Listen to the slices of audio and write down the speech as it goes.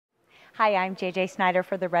Hi, I'm JJ Snyder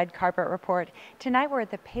for the Red Carpet Report. Tonight we're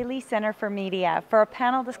at the Paley Center for Media for a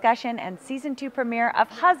panel discussion and season 2 premiere of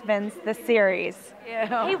Husbands, the series.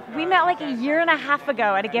 Yeah. Hey, we met like a year and a half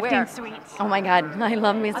ago at a gifting suite. Oh my God, I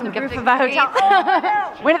love me some gifting Roof of a hotel. Oh,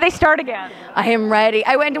 no. When did they start again? I am ready.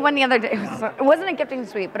 I went to one the other day. It wasn't a gifting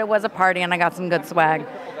suite, but it was a party, and I got some good swag.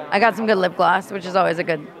 I got some good lip gloss, which is always a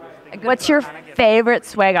good What's your favorite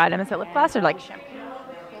swag item? Is it lip gloss or like shampoo?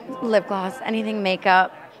 lip gloss, anything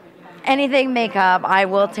makeup. Anything makeup, I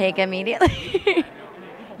will take immediately.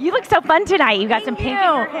 You look so fun tonight. You got some pink in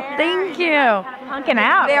your hair. Thank you. Punking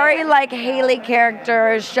out. Very like Haley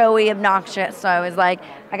character, showy, obnoxious. So I was like,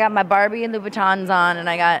 I got my Barbie and Louboutins on, and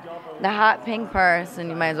I got the hot pink purse, and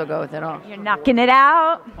you might as well go with it all. You're knocking it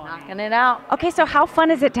out. Knocking it out. Okay, so how fun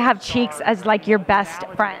is it to have Cheeks as like your best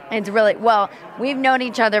friend? It's really, well, we've known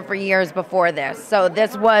each other for years before this. So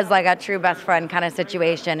this was like a true best friend kind of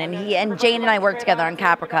situation. And Jane and I worked together on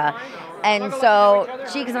Caprica. And so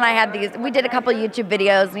Cheeks and I had we did a couple YouTube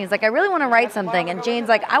videos, and he's like, I really want to write something. And Jane's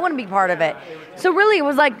like, I want to be part of it. So really it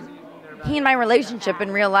was like he and my relationship in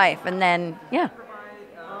real life. And then, yeah.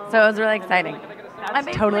 So it was really exciting. I'm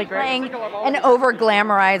totally great. Playing an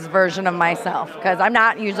over-glamorized version of myself, because I'm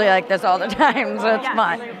not usually like this all the time, so it's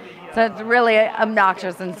fun. So it's really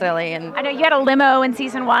obnoxious and silly. And I know you had a limo in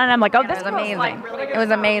season 1, and I'm like, oh, this was amazing. Like really good. It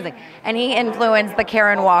was amazing. And he influenced the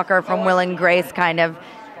Karen Walker from Will and Grace kind of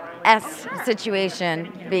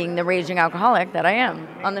situation, being the raging alcoholic that I am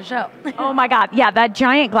on the show. Oh my God. Yeah, that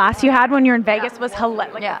giant glass you had when you were in Vegas was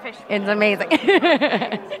hilarious. Like yeah, it's amazing.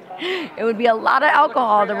 It would be a lot of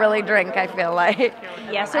alcohol to really drink, I feel like.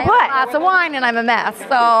 Yeah, so I what? have lots of wine and I'm a mess,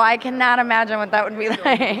 so I cannot imagine what that would be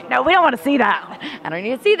like. No, we don't want to see that. I don't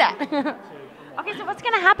need to see that. Okay, so what's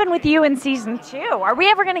going to happen with you in season 2? Are we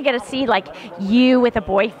ever going to get to see like you with a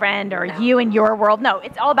boyfriend or you in your world? No,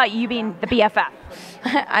 it's all about you being the BFF.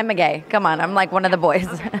 I'm a gay. Come on, I'm like one of the boys.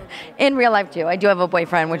 In real life too. I do have a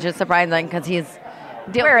boyfriend, which is surprising because he's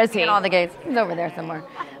Where is he? All the gays. He's over there somewhere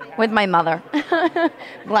with my mother.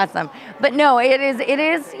 Bless him. But no, it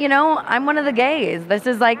is, you know, I'm one of the gays. This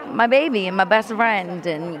is like my baby and my best friend,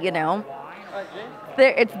 and you know,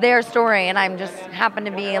 it's their story, and I'm just happen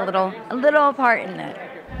to be a little part in it.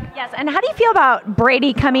 Yes, and how do you feel about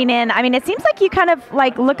Brady coming in? I mean, it seems like you kind of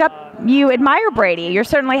like you admire Brady. You're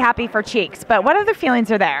certainly happy for Cheeks, but what other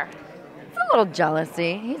feelings are there? It's a little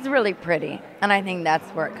jealousy. He's really pretty, and I think that's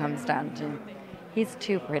where it comes down to. He's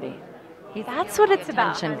too pretty. That's what it's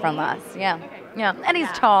about. Attention from us, yeah, and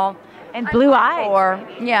he's tall and blue eyes.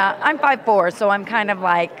 5'4". Yeah, I'm 5'4", so I'm kind of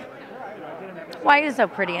like, why is he so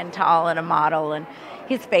pretty and tall and a model, and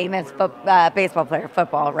he's famous baseball player,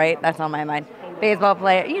 football, right? That's on my mind. Baseball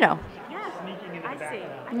player, you know. Yeah, I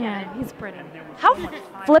see. Yeah, he's pretty. How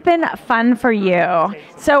flippin' fun for you.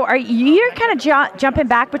 So you're kind of jumping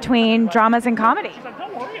back between dramas and comedy.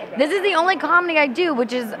 This is the only comedy I do,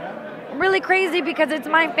 which is really crazy because it's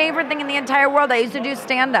my favorite thing in the entire world. I used to do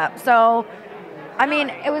stand-up. So, I mean,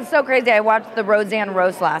 it was so crazy. I watched the Roseanne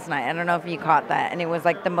roast last night. I don't know if you caught that. And it was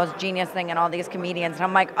like the most genius thing, and all these comedians. And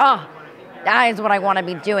I'm like, oh, that is what I want to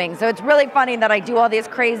be doing. So it's really funny that I do all these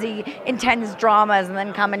crazy, intense dramas and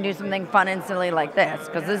then come and do something fun and silly like this,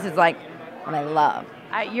 because this is like what I love.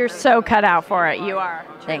 You're so cut out for it. You are.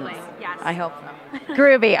 Thanks. Truly. Yes. I hope so.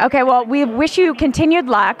 Groovy. Okay, well, we wish you continued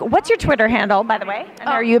luck. What's your Twitter handle, by the way? And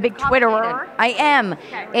are you a big Twitterer? I am.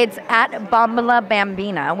 Okay. It's at Bambola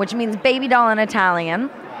Bambina, which means baby doll in Italian.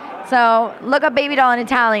 So look up baby doll in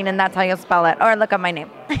Italian, and that's how you'll spell it. Or look up my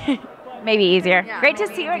name. Maybe easier. Yeah. Great to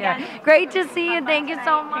see you again. Yeah. Great to see you. Thank you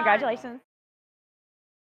so much. Congratulations.